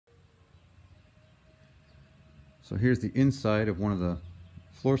So here's the inside of one of the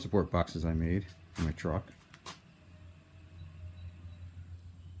floor support boxes I made for my truck.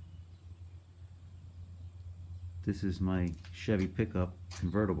 This is my Chevy pickup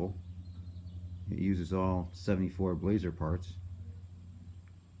convertible. It uses all 74 Blazer parts.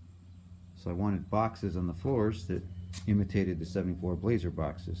 So I wanted boxes on the floors that imitated the 74 Blazer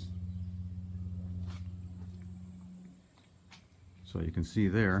boxes. So you can see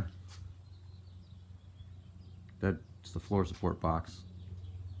there, that's the floor support box.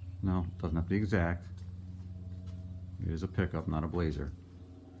 No, it doesn't have to be exact. It is a pickup, not a Blazer.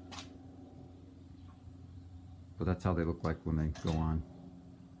 But that's how they look like when they go on.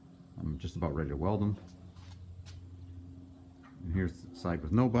 I'm just about ready to weld them. And here's the side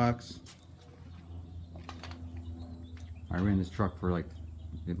with no box. I ran this truck for like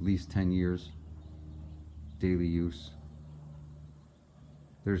at least 10 years, daily use.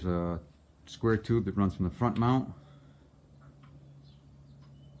 There's a square tube that runs from the front mount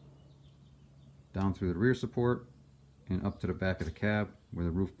down through the rear support and up to the back of the cab where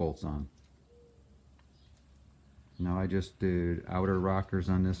the roof bolts on. Now I just did outer rockers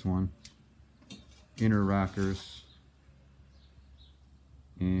on this one, inner rockers,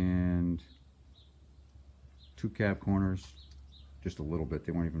 and 2 cab corners, just a little bit,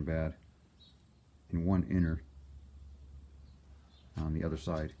 they weren't even bad, and 1 inner on the other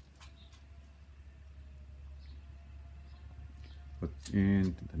side.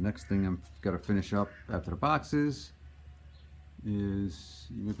 And the next thing I've got to finish up after the boxes is,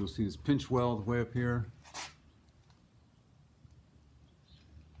 you maybe will see this pinch weld way up here.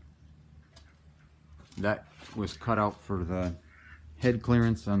 That was cut out for the head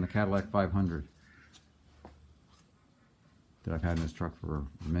clearance on the Cadillac 500 that I've had in this truck for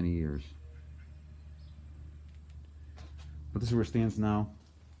many years. But this is where it stands now.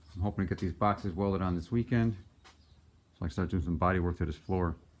 I'm hoping to get these boxes welded on this weekend, so I can start doing some body work to this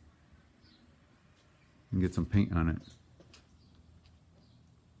floor and get some paint on it.